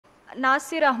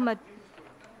Nasir Ahmed.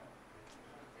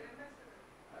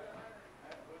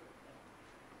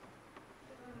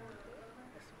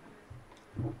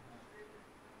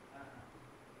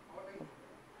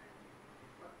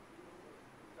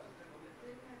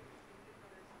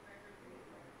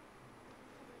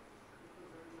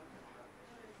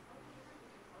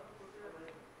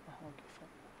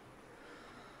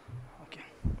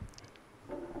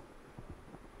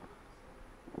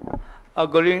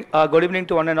 Good evening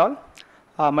to one and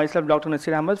all. Myself, Dr.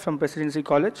 Nasir Ahmed from Presidency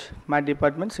College, Math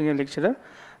Department, Senior Lecturer.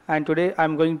 And today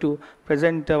I'm going to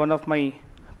present one of my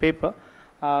paper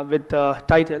with the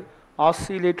title,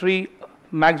 Oscillatory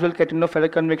Maxwell-Catenov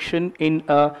Ferroconvection in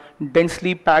a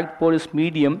Densely Packed Porous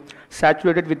Medium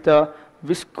Saturated with a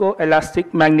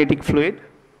Viscoelastic Magnetic Fluid.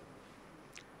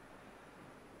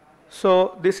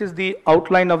 So this is the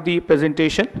outline of the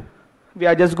presentation. We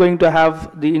are just going to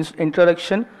have the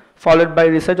introduction, followed by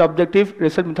research objective,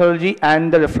 research methodology,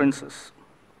 and the references.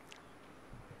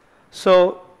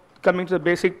 So, coming to the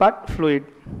basic part, fluid.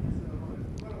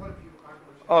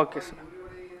 Okay, sir.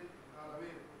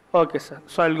 Okay, sir.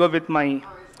 So, I'll go with my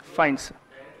finds.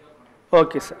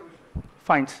 Okay, sir.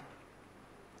 Finds.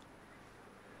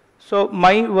 So,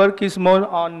 my work is more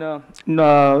on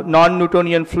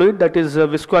non-Newtonian fluid, that is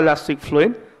viscoelastic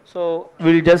fluid. So,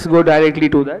 we'll just go directly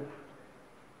to that.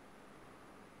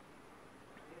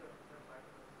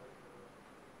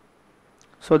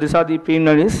 So these are the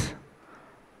preliminaries.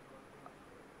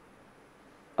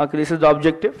 Okay, this is the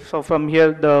objective. So from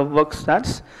here the work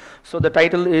starts. So the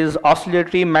title is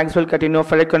Oscillatory Maxwell-Catenov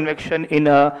Ferroconvection in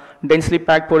a Densely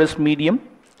Packed Porous Medium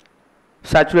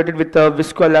Saturated with a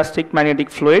Viscoelastic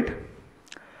Magnetic Fluid.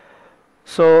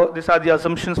 So these are the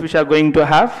assumptions which are going to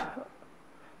have.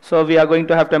 So we are going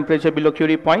to have temperature below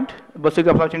Curie point,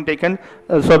 Boussinesq approximation taken.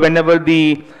 So whenever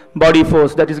the body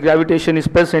force, that is gravitation, is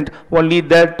present, only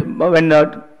that when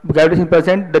gravitation is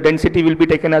present, the density will be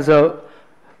taken as a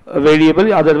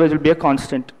variable, otherwise it will be a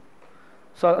constant.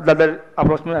 So the other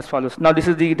approximation as follows. Now this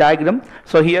is the diagram.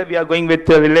 So here we are going with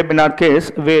the Rayleigh-Benard case,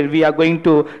 where we are going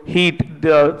to heat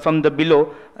from the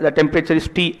below. The temperature is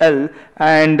TL,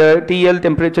 and TL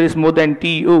temperature is more than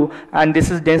TU, and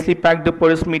this is densely packed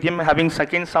porous medium having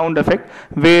second sound effect,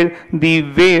 where the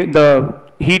way the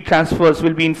heat transfers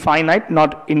will be infinite,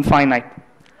 not infinite.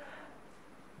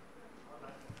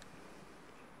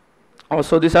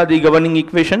 Also, these are the governing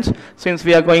equations. Since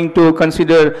we are going to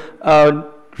consider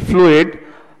fluid,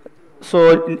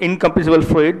 so incompressible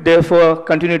fluid, therefore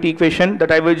continuity equation, the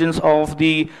divergence of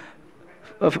the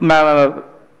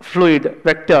fluid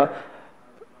vector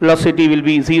velocity will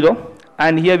be 0,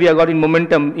 and here we have got in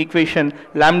momentum equation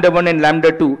lambda 1 and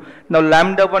lambda 2. Now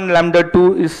lambda 1, lambda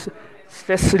 2 is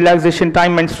stress relaxation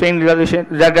time and strain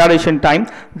retardation time.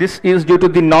 This is due to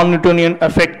the non-Newtonian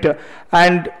effect,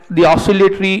 and the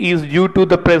oscillatory is due to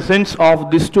the presence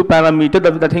of these two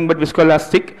parameters, nothing but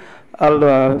viscoelastic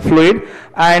fluid.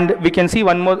 And we can see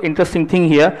one more interesting thing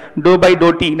here, dou by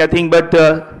dou t, nothing but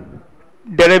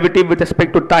derivative with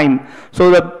respect to time.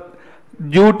 So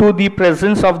due to the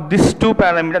presence of these two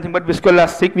parameters, nothing but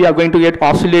viscoelastic, we are going to get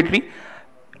oscillatory.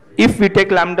 If we take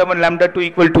lambda 1, lambda 2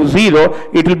 equal to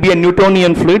 0, it will be a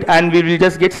Newtonian fluid, and we will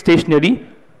just get stationary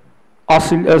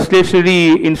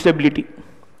instability.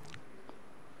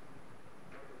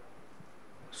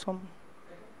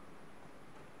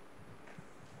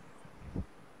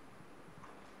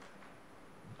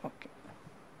 Okay.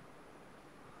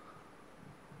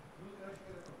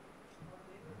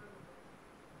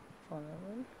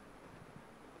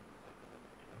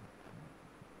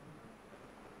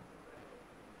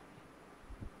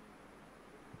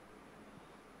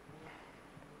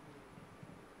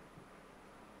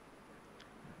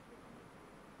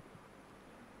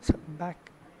 So back.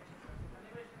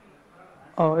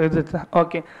 Oh, is it?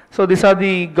 Okay. So these are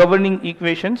the governing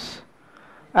equations,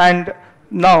 and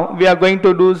now we are going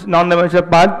to do non-dimensional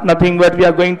part, nothing but we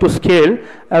are going to scale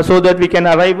so that we can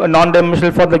arrive a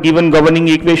non-dimensional for the given governing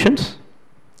equations.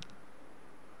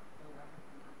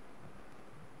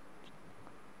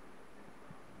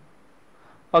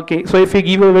 Okay, so if we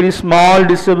give a very small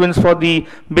disturbance for the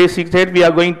basic state, we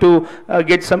are going to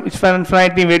get some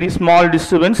infinitely very small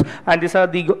disturbance, and these are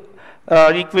the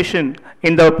equation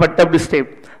in the perturbed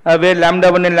state, where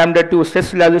lambda 1 and lambda 2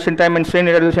 stress relaxation time and strain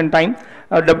retardation time.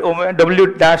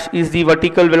 W dash is the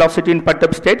vertical velocity in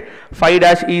perturbed state, phi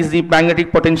dash is the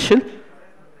magnetic potential,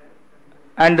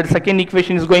 and the second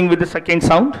equation is going with the second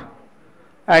sound,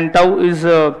 and tau is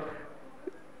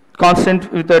constant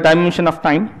with the dimension of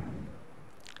time.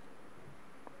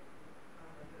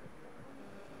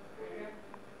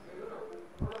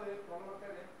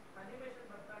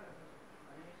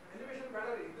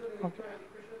 Okay.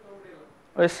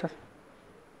 Yes, sir.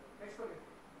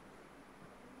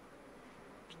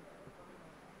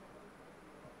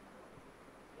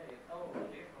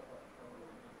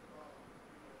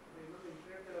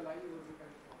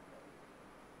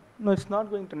 No, it's not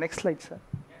going to next slide, sir.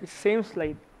 It's same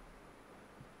slide.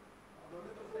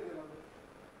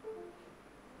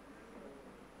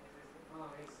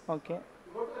 Okay.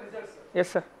 Go to the results, sir. Yes,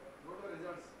 sir. Go to the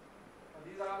results.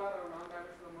 These all are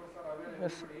non-dimensional modes are available.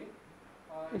 Yes.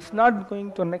 Everybody. It's not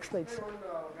going to next slide, sir. One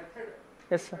method.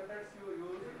 Yes, sir. Methods you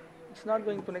use. It's not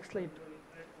going to next slide.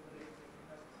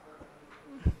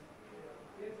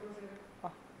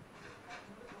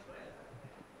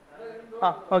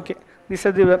 Okay. These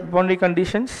are the boundary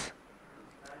conditions.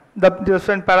 The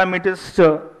different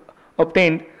parameters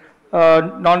obtained,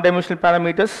 non-dimensional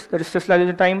parameters, that is stress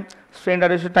realization time, strain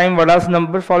realization time, Wallace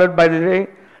number, followed by the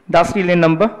Darcy-Lane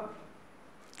number.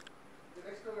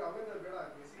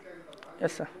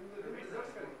 Yes, sir.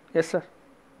 Yes, sir.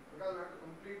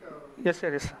 Yes,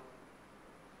 sir. Yes,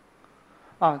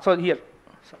 sir. So here.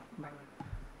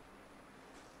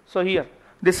 So here,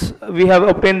 this we have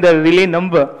obtained the relay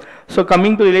number. So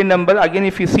coming to relay number, again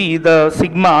if you see the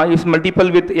sigma is multiple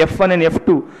with F1 and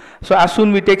F2. So as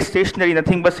soon we take stationary,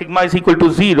 nothing but sigma is equal to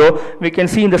 0, we can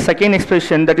see in the second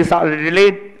expression, that is our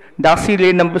relay Darcy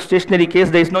relay number stationary case,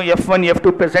 there is no F1,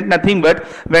 F2 present, nothing but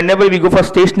whenever we go for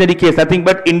stationary case, nothing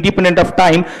but independent of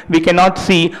time, we cannot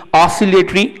see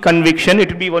oscillatory convection,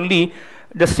 it will be only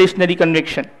the stationary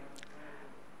convection.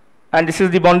 And this is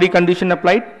the boundary condition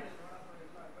applied.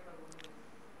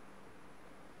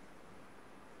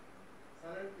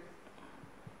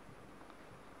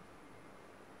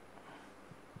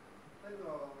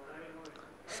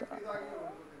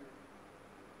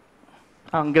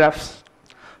 Graphs.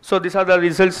 So these are the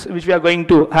results which we are going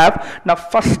to have. Now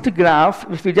first graph,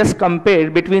 if we just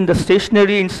compare between the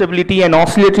stationary instability and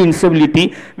oscillatory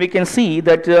instability, we can see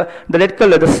that the red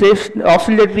color, the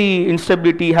oscillatory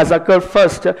instability has occurred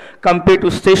first compared to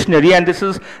stationary, and this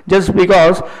is just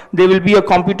because there will be a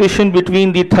computation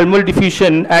between the thermal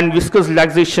diffusion and viscous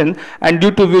relaxation, and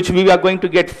due to which we are going to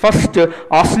get first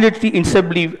oscillatory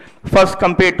instability first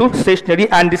compared to stationary,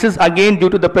 and this is again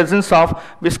due to the presence of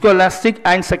viscoelastic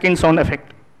and second sound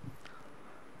effect.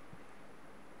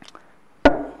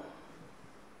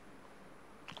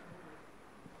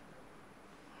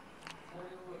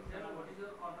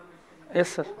 Yes,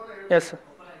 sir. Yes, sir.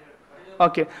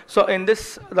 Okay. So in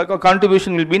this, the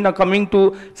contribution will be now coming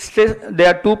to stress. There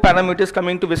are two parameters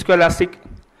coming to viscoelastic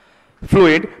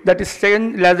fluid, that is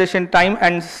strain relaxation time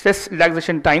and stress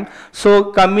relaxation time.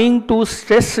 So coming to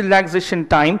stress relaxation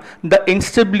time, the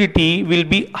instability will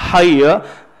be higher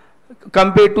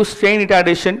compared to strain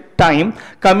retardation time.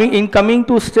 Coming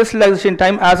to stress relaxation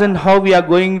time, as in how we are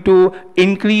going to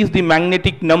increase the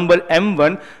magnetic number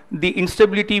M1, the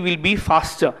instability will be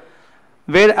faster.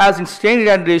 Whereas in strain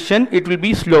retardation, it will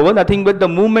be slower, nothing but the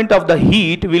movement of the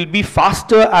heat will be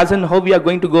faster, as in how we are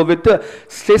going to go with the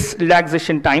stress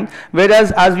relaxation time.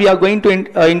 Whereas as we are going to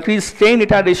increase strain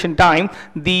retardation time,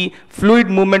 the fluid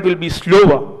movement will be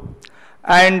slower,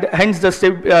 and hence the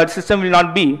system will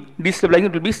not be destabilizing,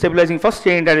 it will be stabilizing for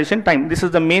strain retardation time. This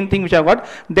is the main thing which I have got.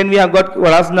 Then we have got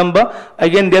Wallace number.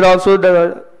 Again, there also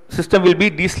the system will be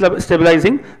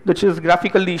destabilizing, which is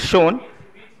graphically shown.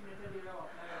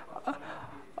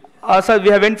 So we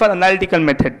have went for analytical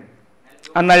method.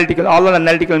 Analytical, all are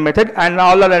analytical method, and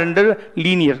all are under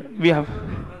linear. We have.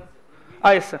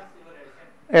 Yes, sir.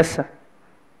 Yes, sir.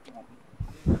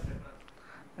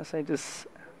 Yes, it is.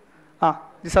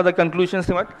 These are the conclusions.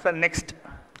 What? So next.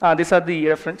 These are the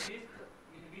reference.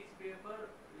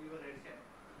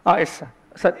 Yes, sir.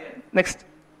 Sir, next.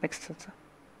 Next,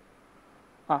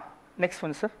 sir. Next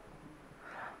one, sir.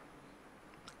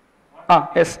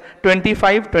 Yes.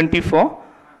 25, 24.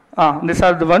 These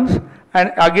are the ones,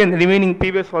 and again remaining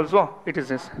previous also it is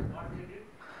this.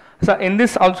 So in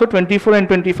this also 24 and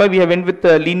 25 we have went with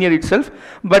the linear itself,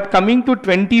 but coming to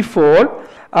 24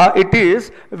 it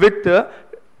is with the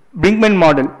Brinkman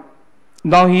model.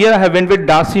 Now here I have went with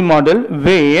Darcy model,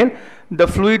 where the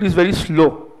fluid is very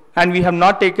slow, and we have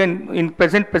not taken in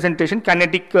present presentation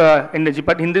kinetic energy,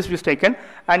 but in this we is taken.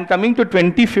 And coming to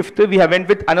 25th we have went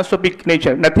with anisotropic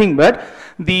nature, nothing but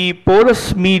the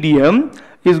porous medium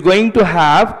is going to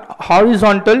have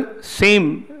horizontal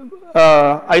same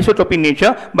isotropic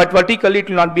nature, but vertically it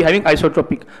will not be having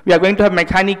isotropic. We are going to have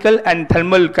mechanical and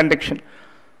thermal conduction.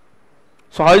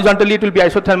 So horizontally it will be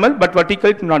isothermal, but vertically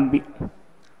it will not be.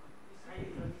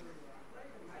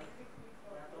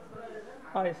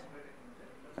 Yes.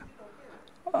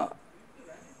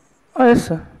 Yes,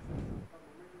 sir.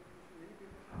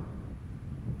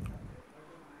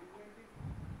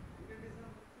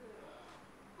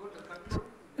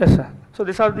 Yes, sir. So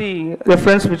these are the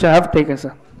reference which I have taken,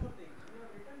 sir.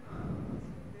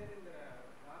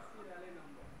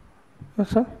 Yes,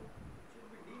 sir.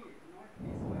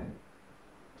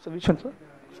 So which one, sir?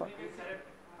 Sorry.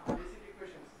 Basic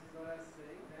equations. So as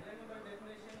saying, number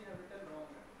definition you have written wrong.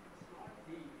 It's not d.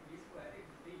 D square,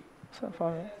 it's d. Sir, for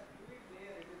It is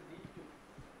d2.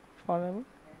 forever. It's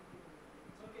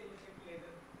okay, you check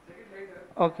later. Check it later.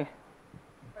 Okay.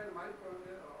 And my point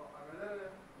is, whether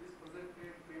this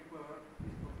presented paper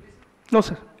is published. No,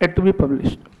 sir. Yet to be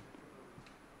published. No,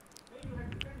 you had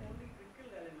written only critical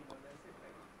Rayleigh number. That's it,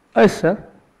 right? Yes, sir.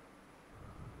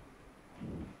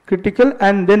 Critical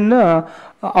and then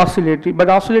oscillatory, but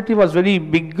oscillatory was very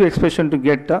big expression to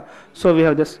get, so we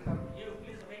have just.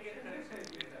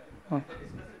 Oh.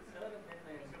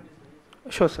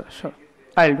 Sure, sir. Sure,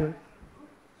 I'll do it.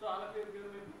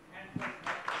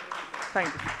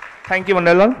 Thank you. Thank you,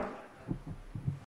 Mandalal.